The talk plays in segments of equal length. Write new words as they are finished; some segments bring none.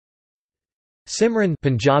Simran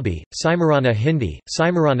Punjabi, Simarana Hindi,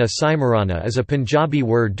 Simarana is a Punjabi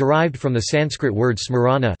word derived from the Sanskrit word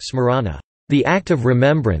smarana, the act of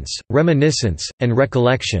remembrance, reminiscence, and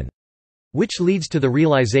recollection, which leads to the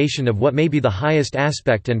realization of what may be the highest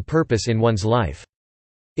aspect and purpose in one's life.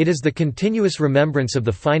 It is the continuous remembrance of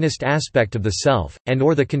the finest aspect of the self, and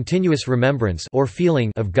or the continuous remembrance or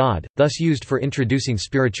feeling of God, thus used for introducing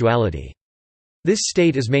spirituality. This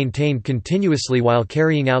state is maintained continuously while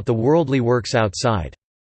carrying out the worldly works outside.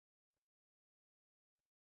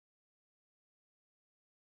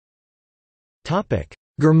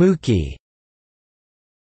 Gurmukhi.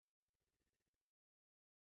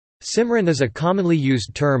 Simran is a commonly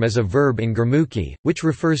used term as a verb in Gurmukhi, which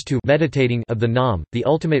refers to meditating of the Nam, the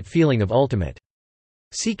ultimate feeling of ultimate.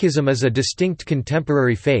 Sikhism is a distinct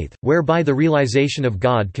contemporary faith, whereby the realization of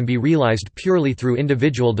God can be realized purely through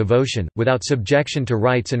individual devotion, without subjection to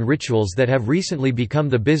rites and rituals that have recently become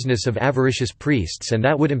the business of avaricious priests and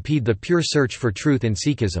that would impede the pure search for truth in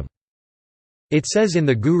Sikhism. It says in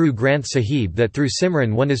the Guru Granth Sahib that through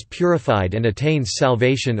Simran one is purified and attains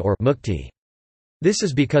salvation or mukti. This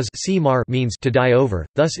is because simar means to die over,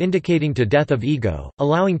 thus indicating to death of ego,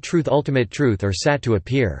 allowing ultimate truth or sat to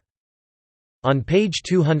appear. On page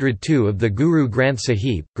 202 of the Guru Granth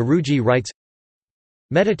Sahib, Guruji writes,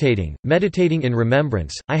 meditating in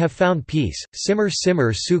remembrance, I have found peace, simmer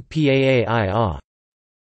sukh paai.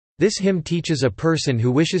 This hymn teaches a person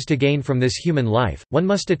who wishes to gain from this human life, one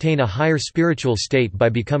must attain a higher spiritual state by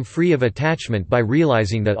become free of attachment by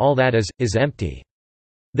realizing that all that is empty.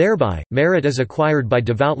 Thereby, merit is acquired by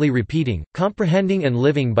devoutly repeating, comprehending and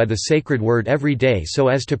living by the sacred word every day so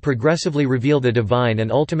as to progressively reveal the divine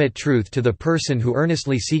and ultimate truth to the person who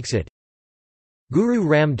earnestly seeks it. Guru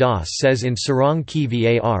Ram Das says in Sarang Ki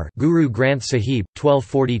Var Guru Granth Sahib,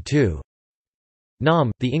 1242, Nam,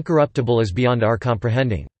 the incorruptible is beyond our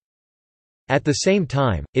comprehending. At the same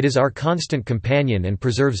time, it is our constant companion and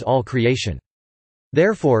preserves all creation.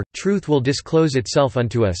 Therefore, truth will disclose itself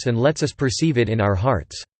unto us and lets us perceive it in our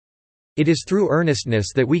hearts. It is through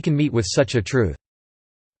earnestness that we can meet with such a truth.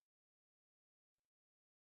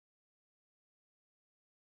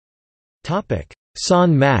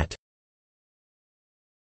 Sant Mat.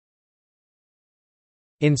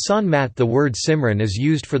 In Sant Mat the word Simran is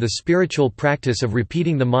used for the spiritual practice of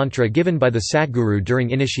repeating the mantra given by the Satguru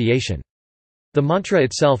during initiation. The mantra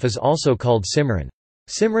itself is also called Simran.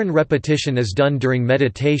 Simran repetition is done during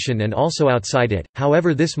meditation and also outside it,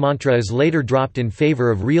 however this mantra is later dropped in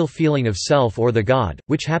favor of real feeling of self or the God,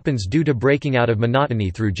 which happens due to breaking out of monotony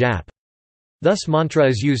through jap. Thus mantra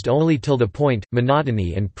is used only till the point,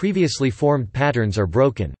 monotony and previously formed patterns are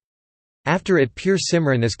broken. After it pure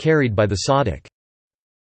Simran is carried by the sadhak.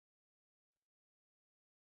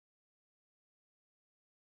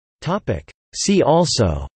 See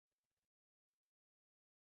also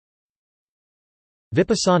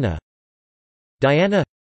Vipassana, Dhyana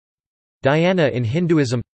in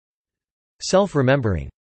Hinduism, self-remembering.